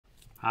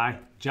Hi,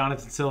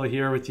 Jonathan Silla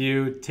here with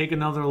you. Take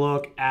another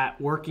look at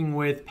working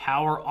with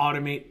Power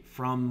Automate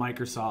from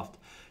Microsoft.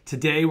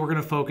 Today we're going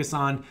to focus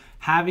on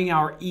having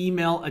our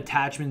email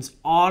attachments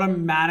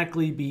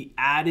automatically be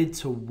added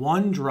to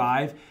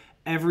OneDrive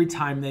every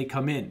time they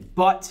come in.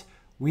 But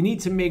we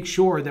need to make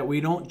sure that we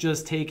don't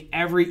just take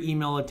every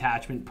email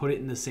attachment, put it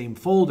in the same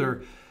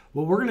folder.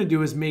 What we're going to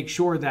do is make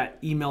sure that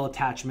email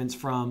attachments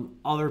from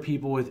other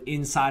people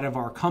inside of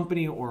our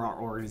company or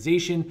our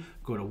organization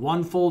go to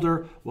one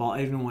folder, while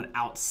everyone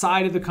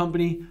outside of the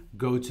company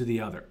go to the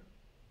other.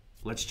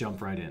 Let's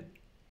jump right in.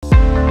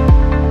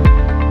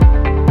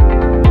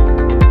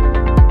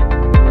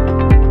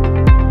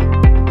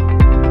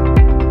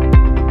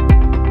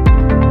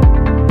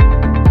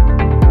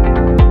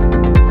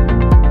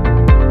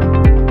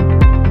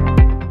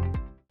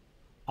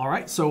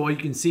 So what you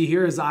can see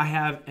here is I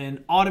have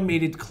an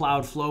automated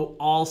cloud flow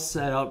all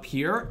set up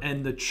here,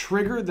 and the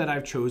trigger that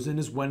I've chosen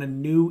is when a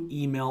new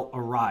email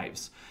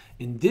arrives.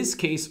 In this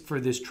case,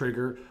 for this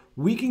trigger,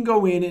 we can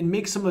go in and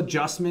make some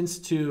adjustments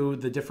to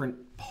the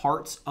different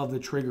parts of the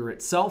trigger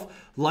itself,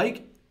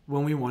 like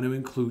when we want to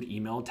include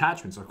email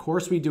attachments. Of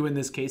course we do in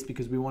this case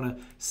because we want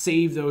to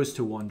save those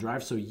to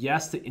OneDrive. So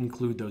yes, to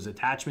include those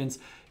attachments.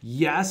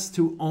 Yes,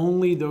 to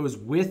only those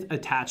with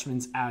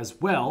attachments as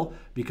well,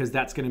 because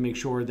that's going to make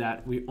sure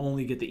that we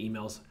only get the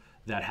emails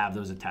that have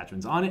those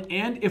attachments on it.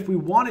 And if we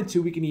wanted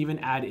to, we can even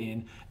add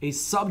in a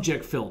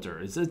subject filter.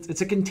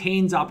 It's a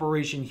contains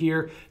operation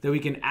here that we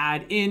can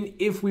add in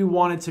if we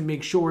wanted to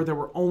make sure that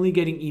we're only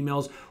getting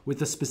emails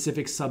with a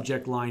specific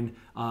subject line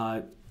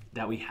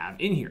that we have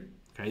in here.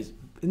 Okay.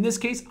 In this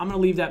case, I'm going to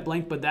leave that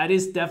blank, but that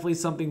is definitely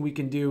something we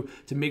can do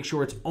to make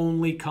sure it's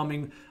only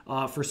coming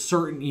for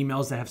certain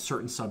emails that have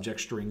certain subject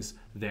strings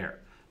there.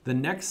 The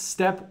next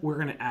step we're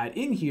going to add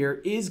in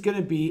here is going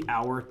to be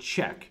our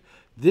check.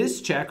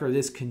 This check, or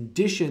this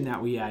condition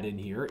that we add in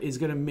here, is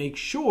going to make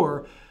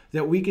sure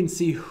that we can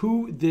see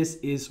who this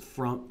is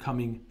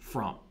coming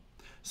from.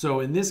 So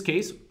in this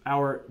case,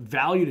 our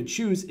value to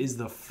choose is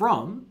the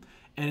from,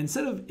 and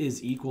instead of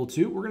is equal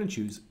to, we're going to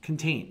choose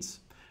contains.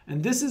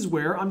 And this is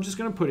where I'm just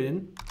going to put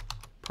in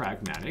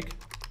Pragmatic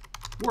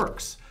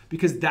Works,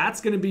 because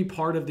that's going to be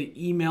part of the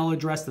email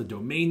address, the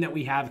domain that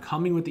we have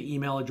coming with the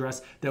email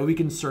address that we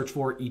can search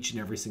for each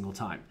and every single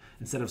time.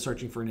 Instead of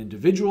searching for an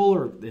individual,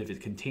 or if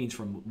it contains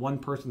from one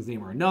person's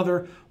name or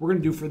another, we're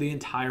going to do for the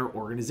entire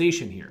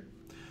organization here.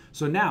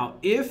 So now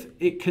if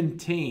it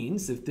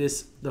contains,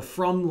 the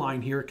from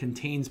line here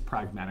contains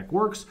Pragmatic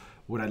Works,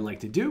 what I'd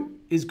like to do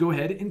is go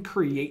ahead and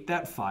create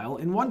that file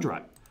in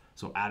OneDrive.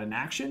 So add an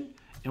action.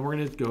 And we're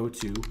going to go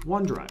to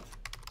OneDrive.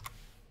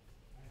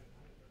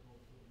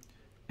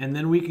 And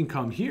then we can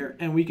come here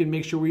and we can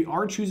make sure we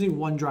are choosing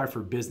OneDrive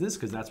for Business,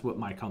 because that's what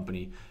my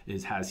company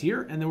has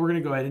here. And then we're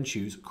going to go ahead and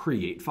choose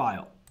Create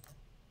File.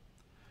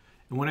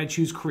 And when I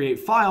choose Create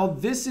File,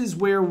 this is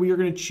where we are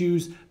going to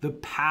choose the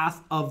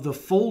path of the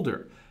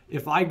folder.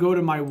 If I go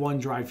to my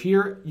OneDrive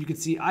here, you can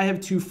see I have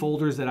two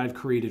folders that I've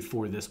created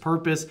for this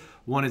purpose.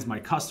 One is my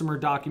customer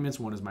documents,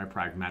 one is my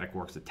Pragmatic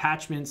Works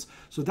attachments.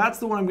 So that's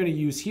the one I'm going to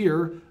use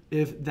here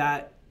if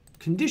that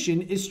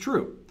condition is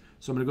true.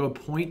 So I'm going to go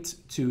point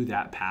to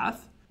that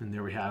path, and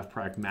there we have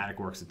Pragmatic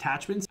Works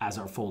attachments as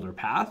our folder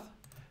path.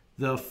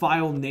 The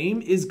file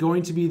name is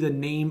going to be the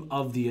name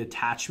of the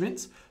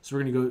attachment. So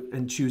we're going to go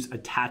and choose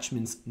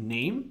attachments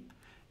name.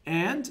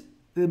 And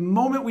the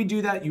moment we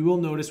do that, you will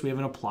notice we have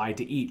an apply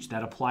to each.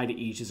 That apply to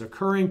each is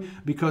occurring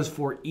because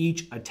for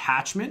each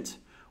attachment,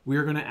 we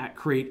are going to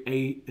create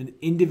an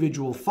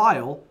individual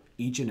file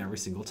each and every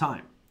single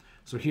time.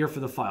 So here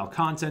for the file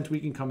content, we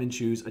can come and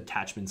choose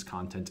attachments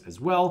content as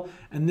well.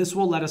 And this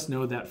will let us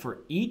know that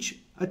for each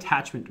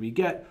attachment we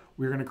get,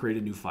 we're going to create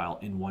a new file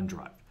in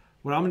OneDrive.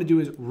 What I'm going to do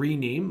is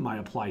rename my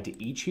apply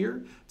to each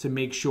here to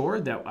make sure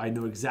that I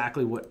know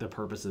exactly what the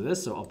purpose of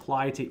this. So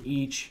apply to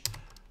each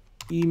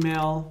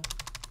email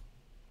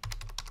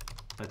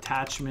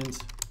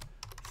attachment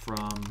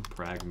from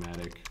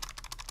Pragmatic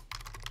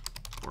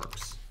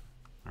Works.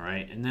 All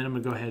right, and then I'm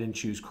going to go ahead and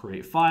choose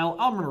Create File.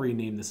 I'm going to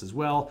rename this as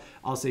well.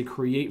 I'll say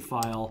Create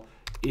File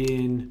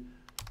in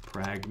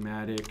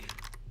Pragmatic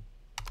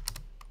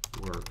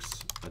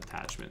Works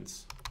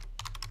attachments.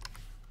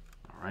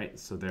 All right,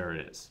 so there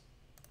it is.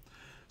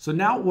 So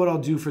now what I'll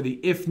do for the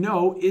if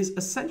no is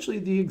essentially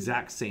the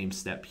exact same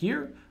step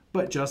here,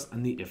 but just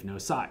on the if no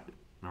side.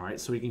 All right,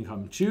 so we can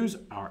come choose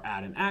our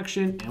add an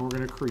action, and we're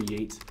going to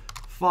create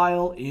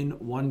file in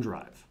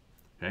OneDrive.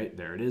 Okay,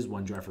 there it is,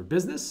 OneDrive for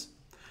Business.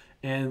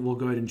 And we'll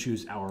go ahead and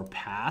choose our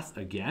path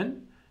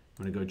again.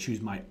 I'm going to go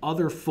choose my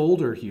other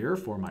folder here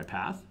for my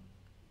path.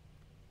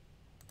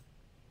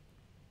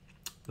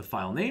 The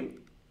file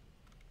name,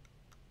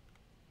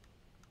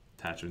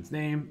 attachments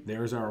name.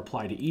 There's our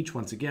apply to each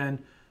once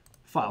again.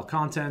 File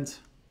content,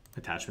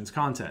 attachments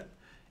content.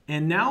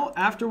 And now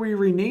after we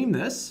rename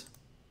this,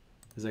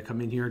 as I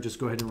come in here, just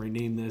go ahead and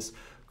rename this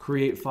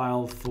create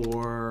file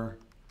for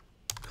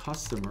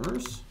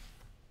customers.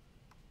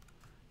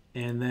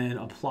 And then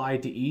apply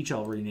to each,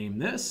 I'll rename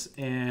this.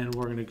 And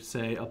we're going to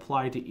say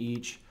apply to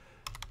each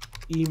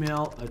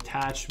email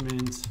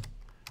attachment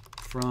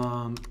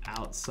from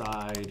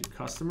outside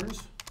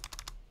customers.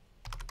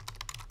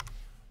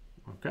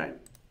 Okay,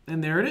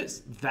 and there it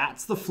is.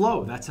 That's the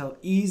flow. That's how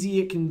easy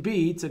it can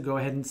be to go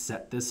ahead and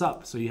set this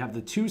up. So you have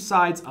the two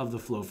sides of the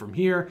flow from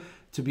here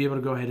to be able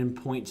to go ahead and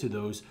point to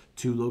those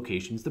two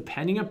locations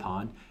depending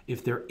upon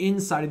if they're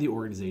inside of the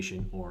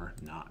organization or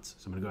not. So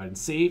I'm going to go ahead and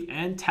save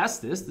and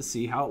test this to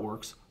see how it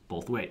works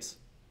both ways.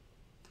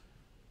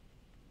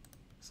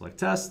 Select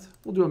test.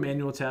 We'll do a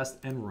manual test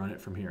and run it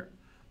from here.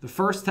 The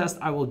first test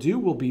I will do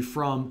will be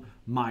from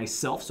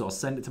myself. So I'll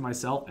send it to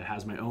myself. It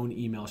has my own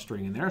email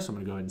string in there. So I'm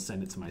going to go ahead and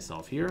send it to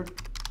myself here.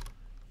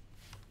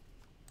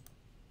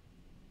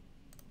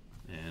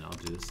 And I'll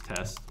do this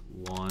test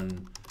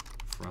one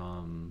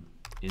from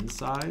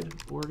inside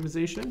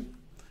organization.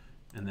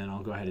 And then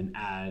I'll go ahead and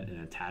add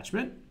an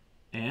attachment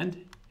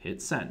and hit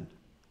send.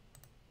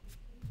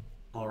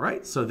 All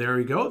right, so there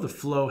we go. The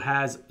flow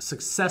has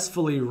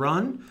successfully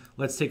run.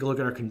 Let's take a look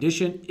at our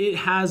condition. It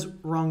has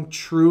rung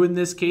true in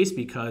this case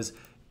because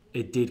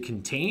it did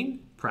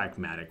contain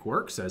Pragmatic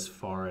Works as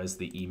far as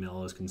the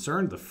email is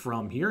concerned, the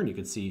from here. And you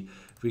can see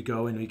if we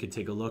go and we could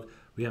take a look,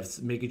 we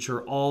have making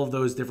sure all of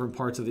those different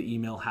parts of the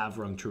email have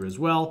rung true as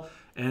well.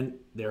 And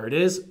there it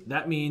is.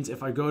 That means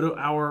if I go to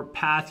our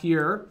path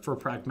here for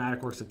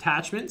Pragmatic Works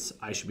attachments,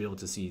 I should be able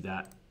to see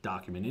that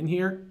document in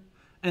here.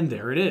 And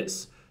there it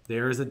is.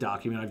 There is the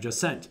document I've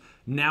just sent.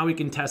 Now we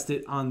can test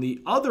it on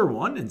the other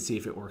one and see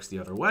if it works the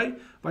other way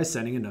by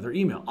sending another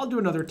email. I'll do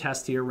another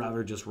test here rather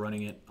than just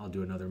running it. I'll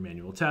do another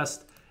manual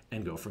test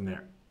and go from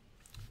there.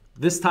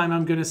 This time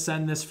I'm going to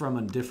send this from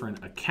a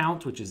different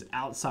account, which is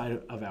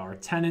outside of our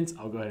tenant.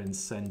 I'll go ahead and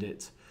send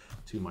it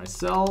to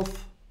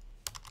myself.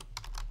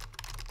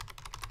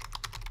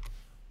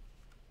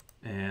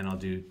 And I'll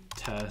do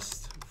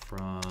test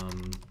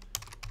from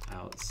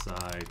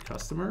outside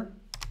customer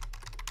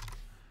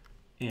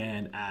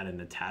and add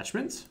an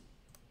attachment.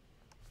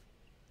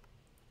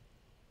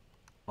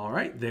 All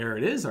right, there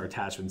it is. Our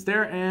attachment's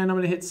there, and I'm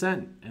going to hit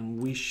send. And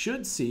we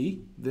should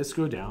see this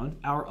go down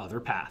our other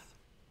path.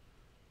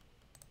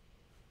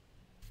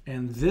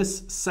 And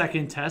this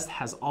second test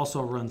has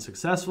also run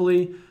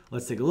successfully.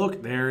 Let's take a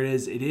look. There it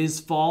is. It is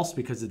false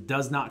because it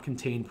does not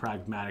contain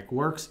Pragmatic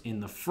Works in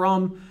the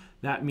from.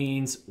 That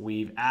means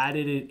we've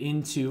added it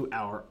into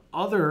our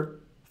other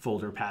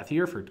folder path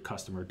here for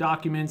customer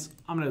documents.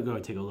 I'm going to go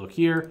and take a look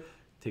here.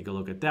 Take a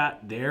look at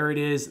that. There it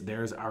is.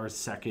 There's our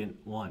second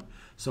one.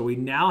 So we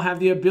now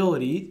have the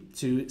ability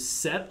to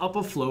set up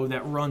a flow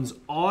that runs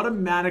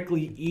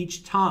automatically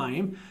each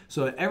time.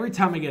 So that every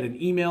time I get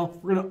an email,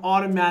 we're going to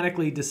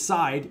automatically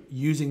decide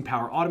using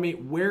Power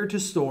Automate where to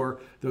store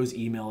those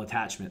email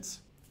attachments.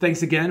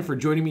 Thanks again for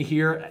joining me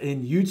here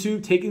in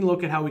YouTube, taking a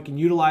look at how we can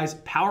utilize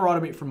Power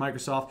Automate from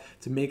Microsoft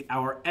to make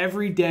our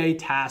everyday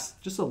tasks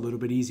just a little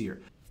bit easier.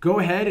 Go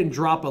ahead and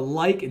drop a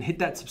like and hit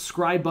that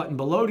subscribe button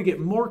below to get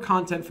more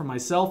content from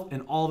myself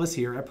and all of us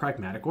here at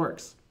Pragmatic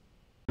Works.